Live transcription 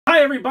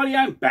Hi everybody,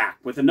 I'm back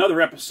with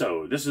another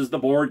episode. This is the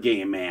Board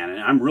Game Man,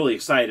 and I'm really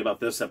excited about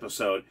this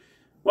episode.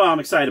 Well, I'm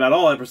excited about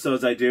all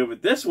episodes I do,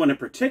 but this one in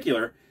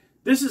particular,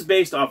 this is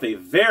based off a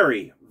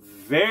very,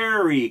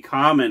 very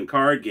common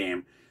card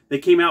game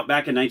that came out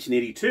back in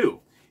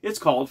 1982. It's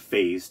called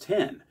Phase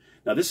 10.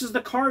 Now, this is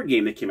the card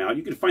game that came out.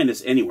 You can find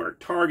this anywhere.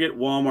 Target,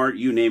 Walmart,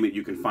 you name it,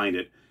 you can find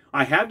it.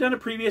 I have done a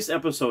previous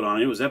episode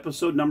on it. It was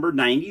episode number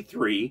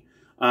 93.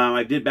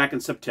 I did back in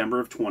September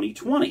of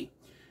 2020.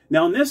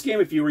 Now, in this game,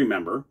 if you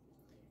remember,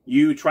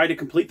 you try to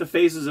complete the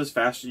phases as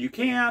fast as you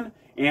can,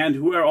 and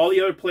who are all the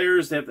other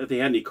players that if they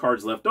had any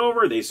cards left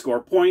over, they score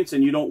points,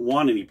 and you don't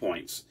want any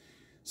points.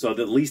 So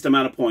the least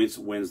amount of points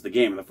wins the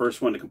game, and the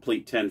first one to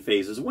complete 10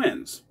 phases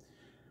wins.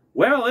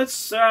 Well,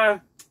 let's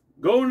go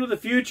into the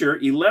future,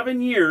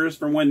 11 years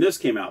from when this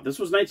came out. This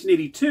was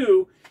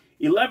 1982.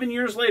 11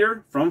 years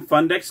later, from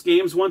Fundex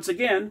Games once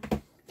again,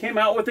 came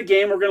out with the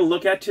game we're going to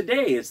look at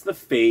today. It's the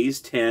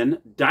Phase 10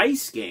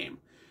 dice game.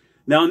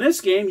 Now, in this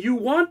game, you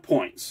want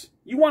points.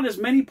 You want as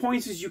many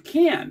points as you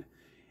can.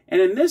 And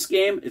in this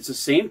game, it's the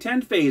same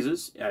 10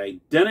 phases,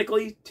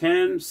 identically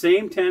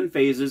same 10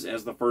 phases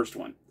as the first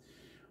one.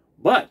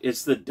 But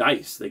it's the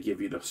dice that give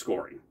you the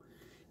scoring.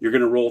 You're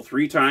going to roll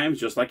 3 times,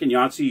 just like in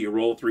Yahtzee. You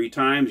roll 3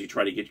 times, you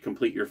try to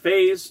complete your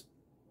phase,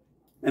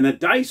 and the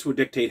dice will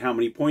dictate how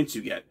many points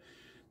you get.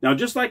 Now,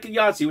 just like in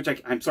Yahtzee, which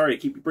I'm sorry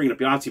to keep bringing up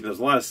Yahtzee, but there's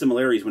a lot of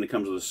similarities when it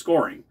comes to the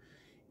scoring.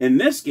 In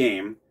this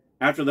game,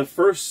 after the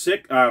first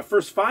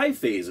 5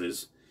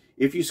 phases,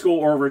 if you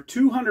score over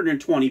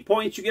 220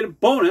 points, you get a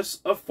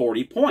bonus of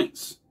 40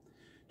 points.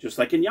 Just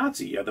like in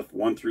Yahtzee, you have the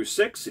 1 through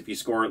 6. If you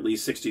score at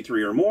least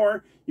 63 or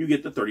more, you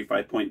get the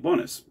 35-point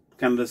bonus.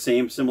 Kind of the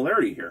same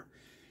similarity here.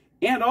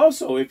 And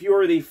also, if you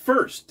are the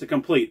first to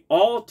complete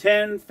all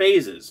 10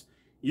 phases,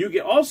 you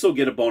also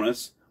get a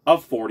bonus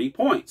of 40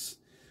 points.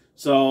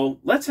 So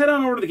let's head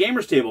on over to the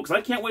Gamers Table, because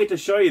I can't wait to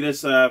show you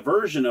this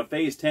version of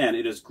Phase 10.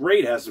 It is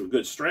great. It has some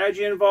good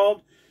strategy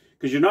involved,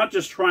 because you're not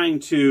just trying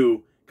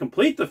to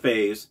complete the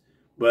phase,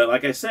 but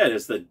like I said,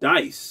 it's the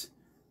dice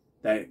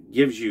that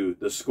gives you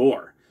the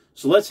score.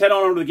 So let's head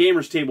on over to the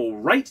Gamers Table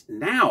right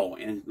now,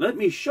 and let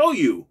me show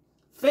you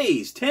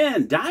Phase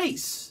 10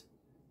 dice.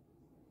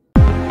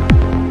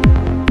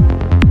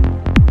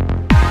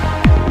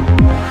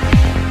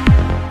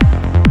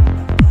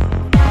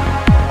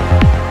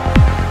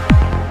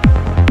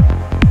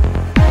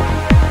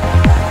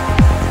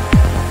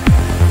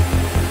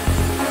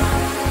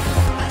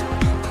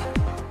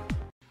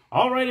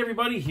 Alright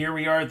everybody, here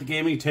we are at the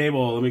gaming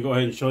table. Let me go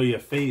ahead and show you a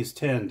Phase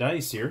 10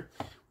 dice here.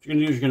 What you're going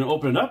to do is you're going to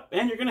open it up,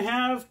 and you're going to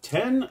have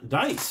 10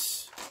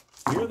 dice.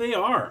 Here they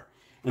are.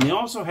 And they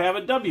also have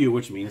a W,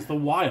 which means the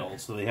wild.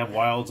 So they have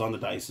wilds on the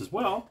dice as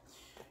well.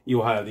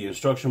 You'll have the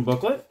instruction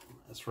booklet.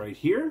 That's right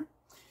here.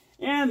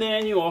 And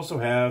then you also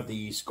have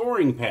the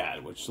scoring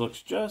pad, which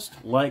looks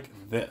just like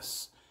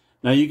this.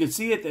 Now you can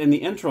see it in the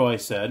intro I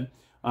said,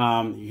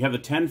 you have the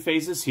 10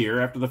 phases here.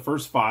 After the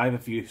first 5,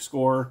 if you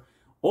score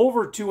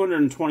over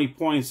 220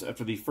 points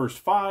after the first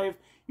 5,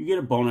 you get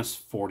a bonus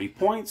 40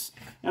 points.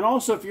 And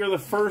also, if you're the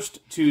first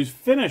to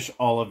finish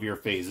all of your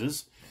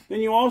phases, then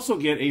you also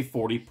get a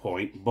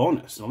 40-point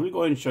bonus. So let me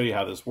go ahead and show you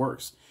how this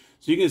works.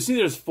 So you can see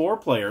there's 4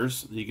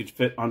 players that you can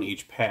fit on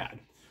each pad.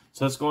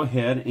 So let's go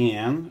ahead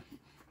and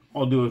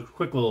I'll do a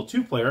quick little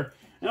 2-player,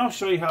 and I'll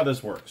show you how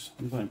this works.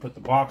 I'm going to put the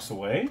box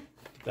away,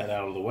 get that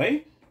out of the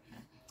way.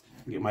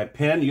 Get my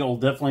pen. You'll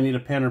definitely need a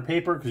pen or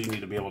paper because you need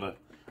to be able to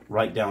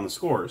write down the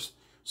scores.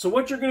 So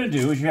what you're going to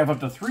do is you have up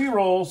to 3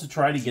 rolls to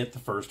try to get the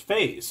first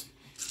phase.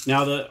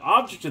 Now the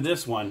object of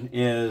this one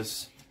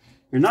is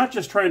you're not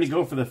just trying to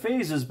go for the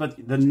phases,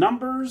 but the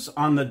numbers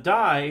on the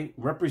die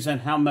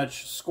represent how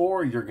much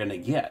score you're going to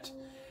get.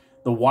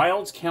 The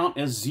wilds count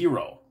as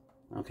 0.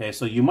 Okay,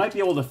 so you might be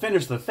able to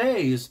finish the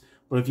phase,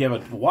 but if you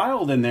have a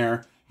wild in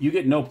there, you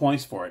get no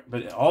points for it.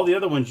 But all the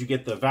other ones, you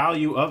get the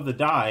value of the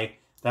die.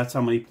 That's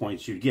how many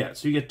points you get.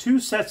 So you get 2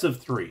 sets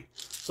of 3.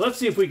 So let's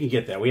see if we can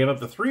get that. We have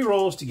up to 3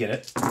 rolls to get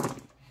it.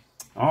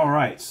 All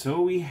right,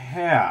 so we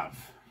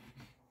have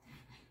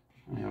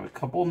a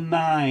couple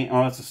 9.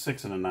 Oh, that's a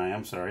 6 and a 9.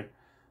 I'm sorry.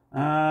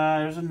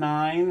 There's a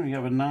 9. We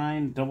have a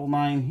 9, double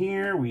 9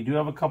 here. We do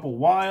have a couple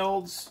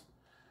wilds.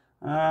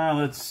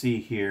 Let's see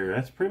here.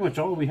 That's pretty much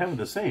all we have of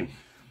the same.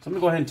 So I'm going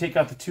to go ahead and take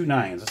out the 2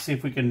 9s. Let's see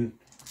if we can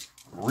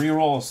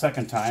re-roll a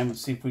second time.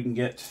 Let's see if we can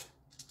get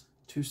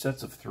 2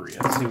 sets of 3.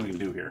 Let's see what we can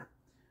do here.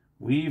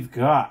 We've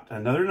got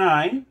another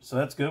 9, so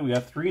that's good. We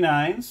got 3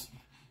 9s.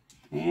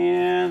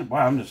 And,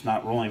 wow, I'm just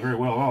not rolling very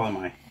well at all, am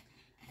I?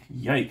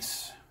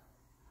 Yikes.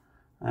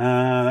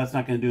 That's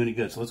not going to do any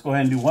good. So let's go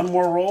ahead and do one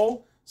more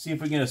roll. See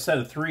if we can get a set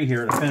of 3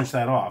 here to finish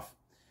that off.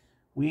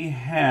 We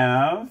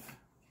have...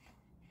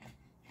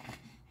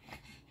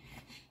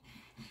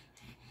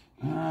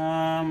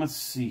 let's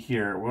see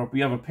here. We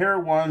have a pair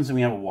of 1s and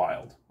we have a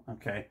wild.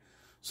 Okay.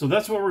 So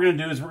that's what we're going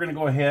to do is we're going to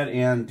go ahead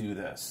and do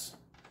this.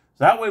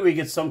 So that way we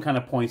get some kind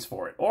of points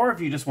for it. Or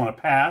if you just want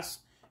to pass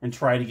and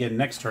try to get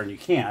next turn, you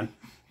can.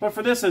 But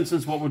for this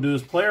instance, what we'll do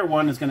is player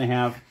 1 is going to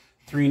have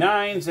 3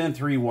 9s and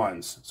 3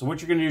 1s. So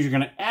what you're going to do is you're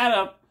going to add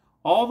up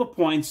all the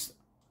points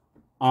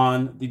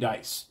on the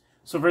dice.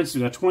 So for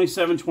instance, we got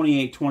 27,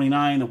 28,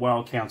 29. The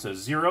wild counts as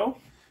 0.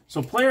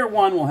 So player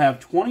 1 will have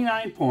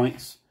 29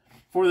 points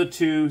for the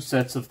 2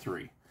 sets of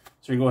 3.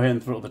 So you go ahead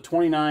and throw the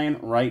 29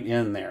 right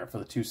in there for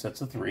the 2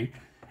 sets of 3.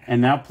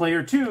 And now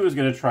player 2 is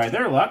going to try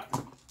their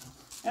luck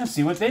and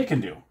see what they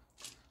can do.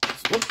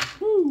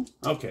 So,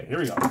 okay, here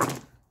we go.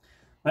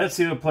 Let's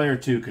see what player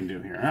 2 can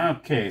do here.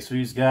 Okay, so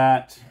he's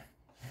got,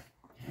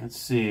 let's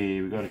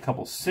see, we got a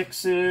couple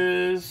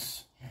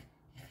 6s.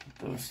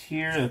 Put those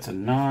here, that's a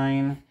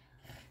 9.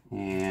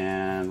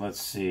 And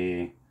let's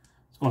see,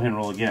 let's go ahead and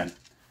roll again.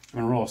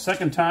 We're going to roll a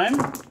second time.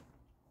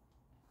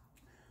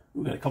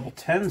 We've got a couple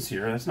 10s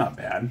here, that's not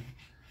bad.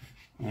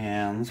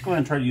 And let's go ahead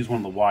and try to use one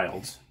of the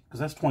wilds, because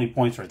that's 20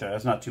 points right there,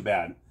 that's not too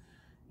bad.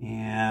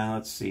 And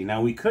let's see,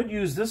 now we could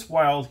use this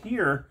wild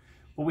here,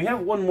 but we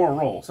have one more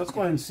roll, so let's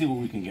go ahead and see what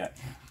we can get.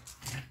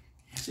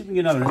 See if we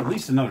can get at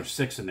least another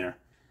 6 in there.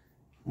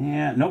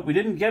 And nope, we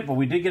didn't get, but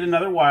we did get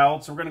another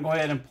wild, so we're going to go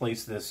ahead and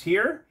place this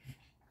here.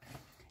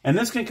 And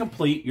this can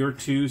complete your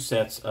 2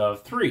 sets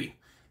of 3.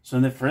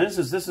 So for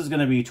instance, this is going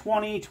to be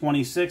 20,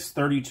 26,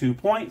 32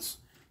 points.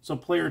 So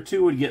player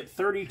 2 would get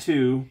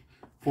 32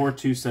 for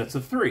 2 sets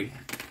of 3.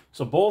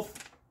 So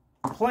both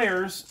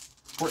players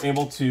were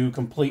able to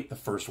complete the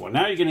first one.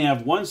 Now you're going to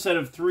have 1 set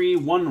of 3,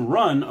 1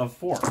 run of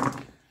 4.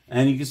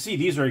 And you can see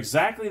these are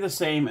exactly the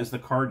same as the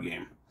card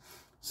game.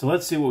 So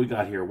let's see what we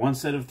got here. 1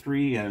 set of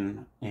 3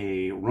 and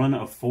a run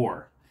of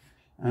 4.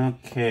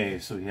 Okay,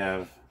 so we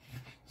have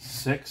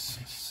 6,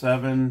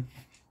 7,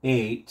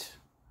 8.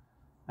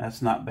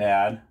 That's not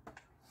bad.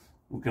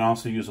 We can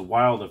also use a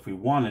wild if we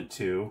wanted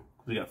to.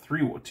 We got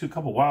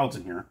couple wilds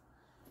in here.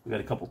 We got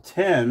a couple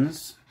 10s.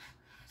 So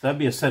that'd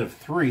be a set of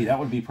 3. That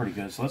would be pretty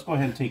good. So let's go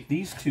ahead and take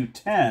these 2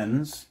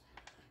 10s,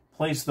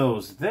 place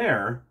those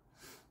there.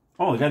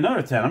 Oh, we got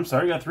another 10. I'm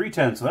sorry, we got 3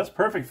 10s. So that's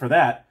perfect for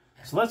that.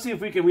 So let's see if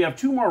we can, we have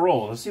 2 more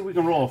rolls. Let's see if we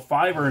can roll a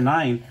 5 or a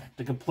 9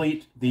 to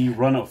complete the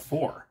run of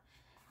 4.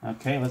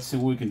 Okay, let's see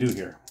what we can do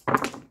here.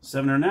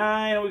 7 or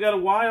 9, we got a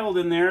wild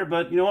in there,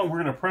 but you know what?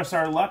 We're going to press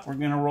our luck. We're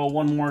going to roll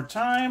one more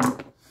time.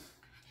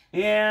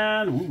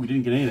 And we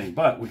didn't get anything,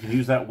 but we can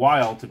use that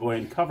wild to go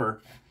ahead and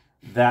cover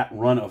that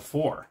run of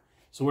 4.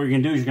 So what you're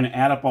going to do is you're going to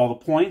add up all the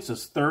points.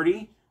 It's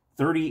 30,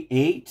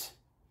 38,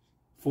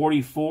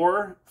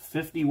 44,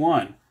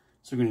 51.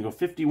 So we're going to go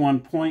 51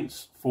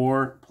 points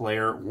for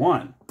player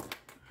 1.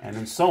 And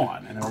then so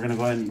on. And then we're going to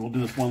go ahead and we'll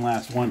do this one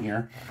last one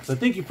here. So I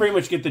think you pretty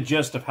much get the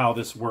gist of how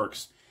this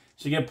works.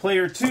 So you get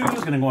player 2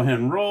 is going to go ahead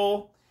and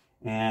roll.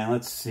 And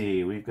let's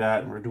see, we're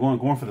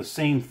going for the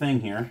same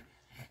thing here.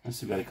 Let's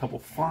see, we've got a couple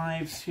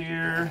 5s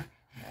here.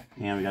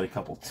 And we got a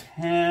couple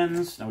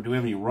 10s. Now, do we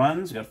have any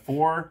runs? We got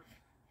 4.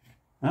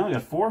 Well, we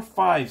got 4,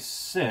 5,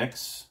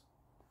 6.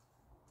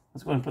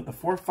 Let's go ahead and put the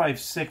 4, 5,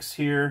 6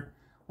 here.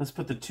 Let's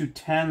put the 2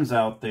 10s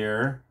out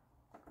there,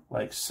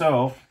 like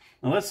so.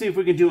 Now let's see if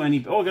we can do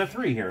any. Oh, we got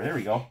 3 here. There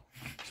we go.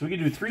 So we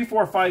can do 3,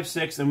 4, 5,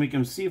 6, and we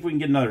can see if we can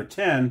get another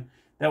 10.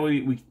 That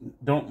way we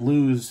don't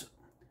lose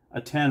a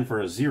 10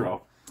 for a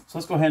 0. So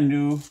let's go ahead and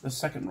do the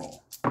second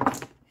roll.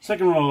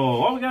 Second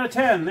roll. Oh, we got a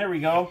 10. There we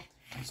go.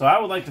 So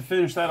I would like to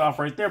finish that off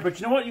right there. But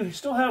you know what? You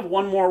still have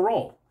one more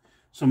roll.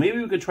 So maybe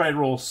we could try to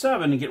roll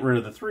 7 and get rid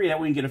of the 3. That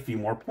way we can get a few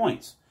more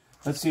points.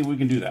 Let's see if we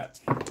can do that.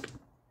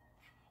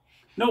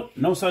 Nope,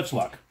 no such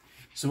luck.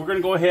 So we're going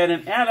to go ahead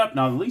and add up.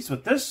 Now, at least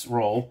with this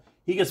roll,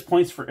 he gets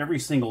points for every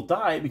single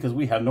die because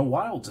we have no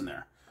wilds in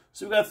there.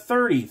 So we've got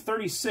 30,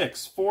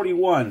 36,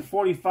 41,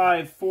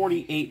 45,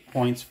 48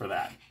 points for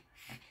that.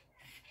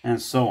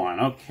 And so on.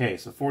 Okay,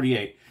 so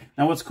 48.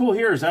 Now, what's cool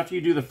here is after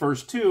you do the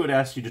first 2, it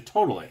asks you to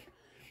total it,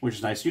 which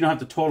is nice. You don't have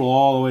to total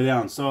all the way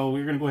down. So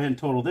we're going to go ahead and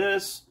total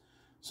this.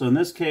 So in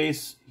this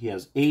case, he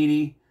has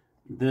 80.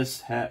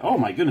 This has, oh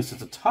my goodness,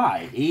 it's a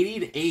tie. 80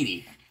 to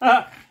 80.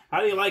 How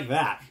do you like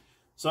that?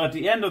 So at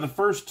the end of the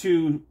first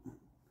 2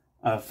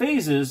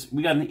 phases,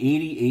 we got an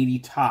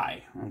 80-80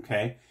 tie,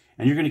 okay?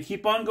 And you're going to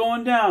keep on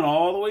going down,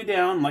 all the way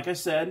down. Like I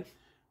said,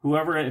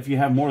 whoever, if you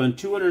have more than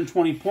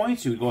 220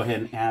 points, you would go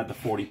ahead and add the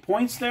 40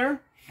 points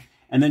there.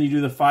 And then you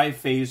do the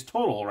 5-phase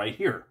total right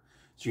here.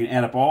 So you can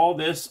add up all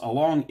this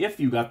along if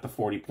you got the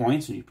 40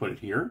 points, and you put it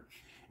here.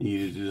 And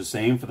you do the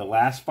same for the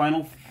last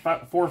final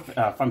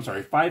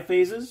 5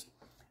 phases.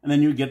 And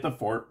then you get the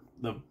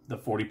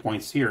 40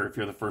 points here if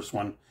you're the first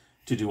one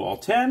to do all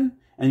 10.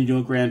 And you do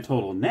a grand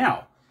total.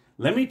 Now,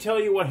 let me tell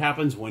you what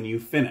happens when you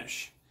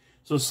finish.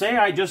 So say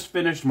I just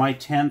finished my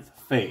 10th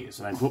phase,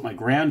 and I put my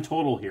grand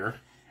total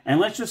here, and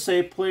let's just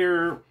say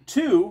player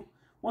 2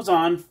 was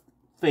on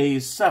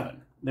phase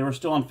 7. They were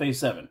still on phase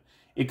 7.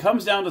 It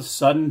comes down to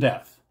sudden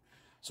death.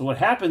 So what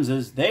happens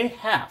is they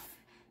have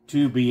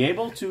to be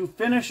able to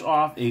finish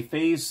off a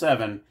phase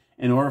 7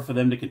 in order for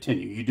them to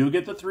continue. You do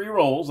get the 3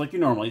 rolls like you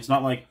normally. It's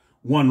not like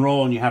 1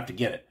 roll and you have to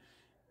get it.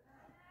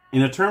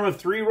 In a term of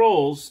 3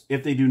 rolls,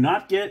 if they do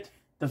not get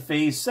the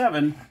phase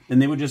 7, then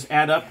they would just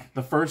add up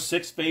the first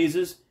 6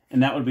 phases,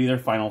 and that would be their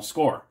final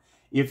score.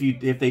 If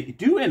they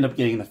do end up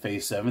getting the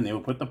phase 7, they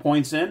would put the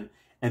points in,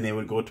 and they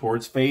would go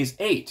towards phase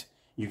 8.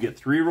 You get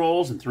 3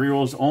 rolls and 3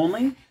 rolls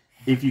only,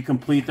 If you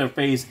complete the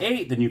phase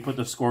 8, then you put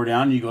the score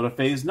down and you go to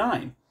phase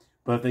 9.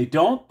 But if they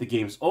don't, the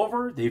game's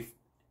over. They've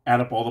add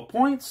up all the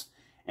points,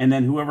 and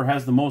then whoever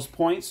has the most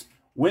points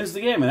wins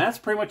the game. And that's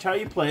pretty much how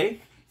you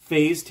play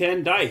phase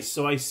 10 dice.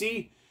 So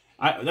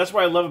that's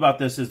what I love about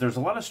this is there's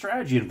a lot of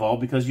strategy involved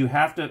because you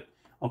have to,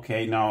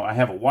 okay, now I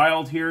have a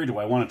wild here. Do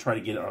I want to try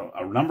to get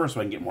a number so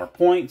I can get more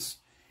points?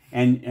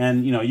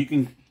 And you know, you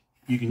can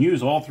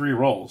use all 3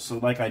 rolls. So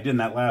like I did in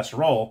that last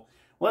roll,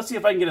 well, let's see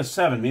if I can get a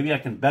 7. Maybe I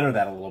can better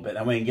that a little bit.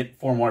 That way I can get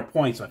 4 more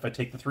points. So if I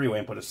take the 3 away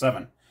and put a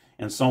 7,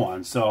 and so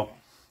on. So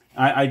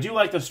I do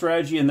like the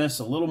strategy in this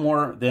a little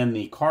more than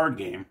the card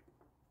game.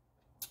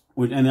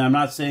 And I'm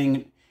not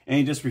saying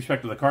any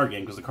disrespect to the card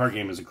game, because the card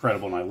game is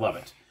incredible and I love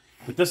it.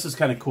 But this is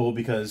kind of cool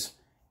because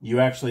you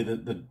actually,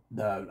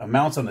 the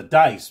amounts on the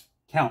dice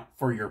count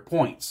for your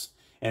points.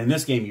 And in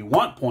this game, you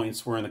want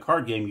points, where in the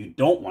card game, you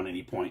don't want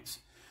any points.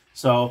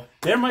 So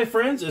there, my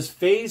friends, is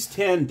phase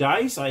 10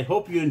 dice. I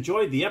hope you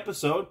enjoyed the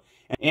episode.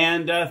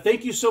 And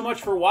thank you so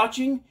much for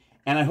watching.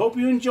 And I hope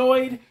you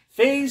enjoyed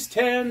phase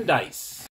 10 dice.